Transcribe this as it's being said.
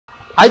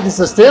Hi,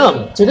 this is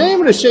Tim. Today I'm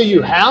going to show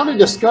you how to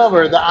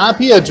discover the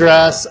IP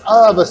address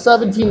of a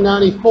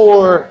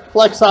 1794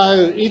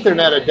 FlexIO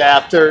Ethernet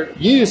adapter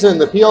using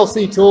the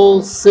PLC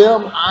Tools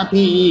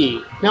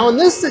SIM-IPE. Now in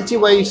this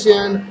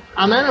situation,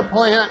 I'm at a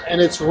plant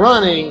and it's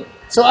running,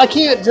 so I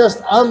can't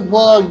just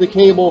unplug the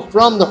cable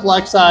from the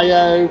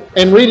FlexIO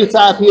and read its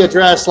IP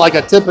address like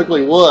I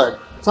typically would.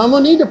 So I'm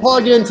going to need to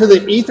plug into the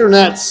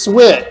Ethernet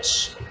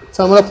switch.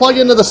 So I'm going to plug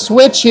into the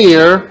switch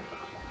here,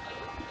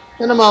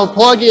 and I'm going to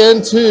plug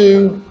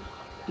into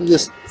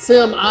this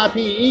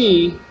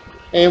SIM-IPE,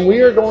 and we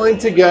are going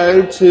to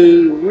go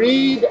to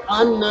read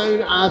unknown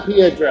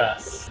IP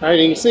address. All right,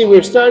 you can see we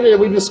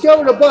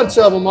discovered a bunch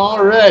of them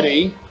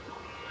already,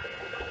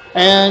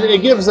 and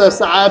it gives us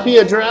the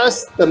IP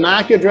address, the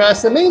MAC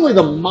address, and mainly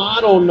the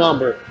model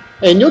number.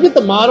 And you'll get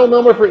the model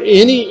number for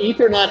any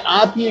Ethernet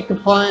IP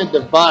compliant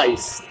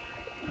device.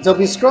 So if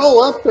you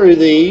scroll up through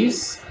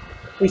these,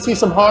 we see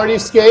some Hardy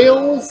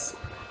scales,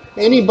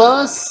 any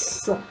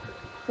bus,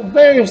 some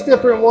various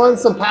different ones,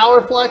 some power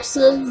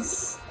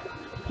flexes.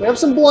 We have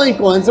some blank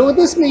ones. And what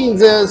this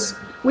means is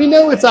we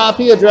know its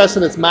IP address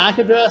and its MAC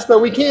address,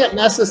 but we can't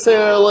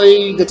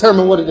necessarily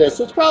determine what it is.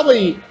 So it's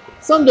probably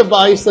some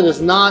device that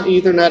is not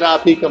Ethernet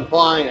IP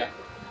compliant.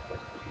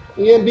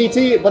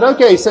 ENBT, but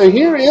okay, so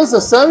here is a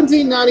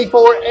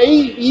 1794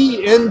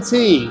 AENT.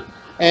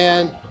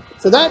 And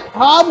so that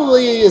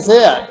probably is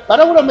it, but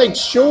I want to make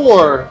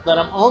sure that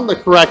I'm on the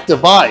correct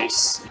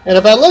device. And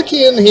if I look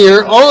in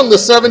here on the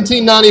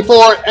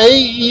 1794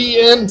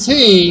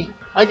 AENT,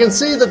 I can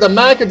see that the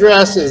MAC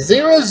address is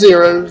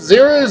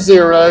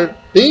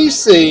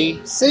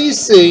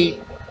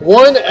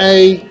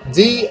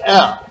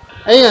 0000BCCC1ADF.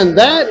 And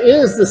that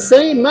is the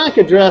same MAC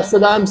address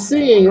that I'm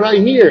seeing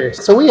right here.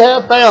 So we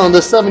have found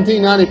the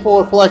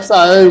 1794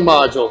 FlexIO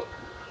module.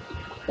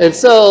 And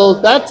so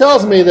that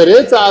tells me that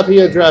its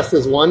IP address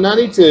is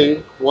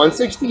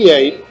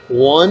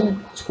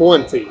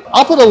 192.168.120.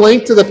 I'll put a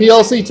link to the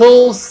PLC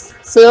Tools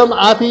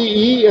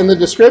SIM-IPE in the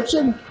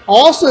description. I'll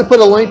also put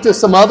a link to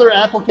some other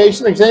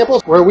application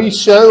examples where we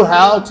show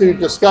how to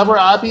discover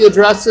IP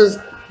addresses,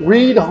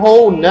 read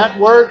whole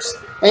networks,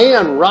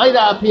 and write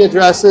IP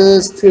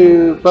addresses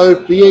to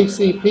both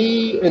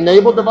DHCP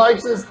enabled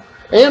devices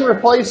and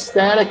replace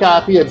static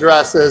IP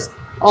addresses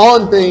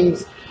on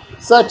things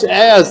such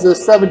as the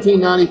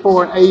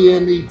 1794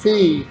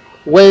 AENT,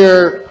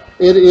 where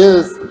it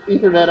is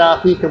Ethernet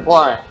IP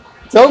compliant.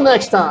 Till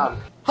next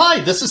time. Hi,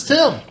 this is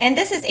Tim. And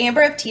this is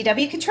Amber of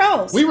TW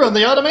Controls. We run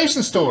the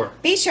automation store.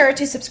 Be sure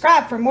to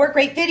subscribe for more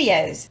great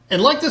videos.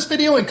 And like this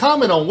video and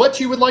comment on what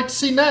you would like to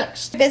see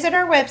next. Visit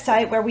our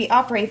website where we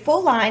offer a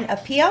full line of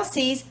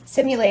PLCs,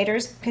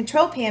 simulators,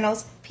 control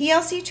panels,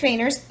 PLC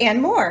trainers,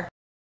 and more.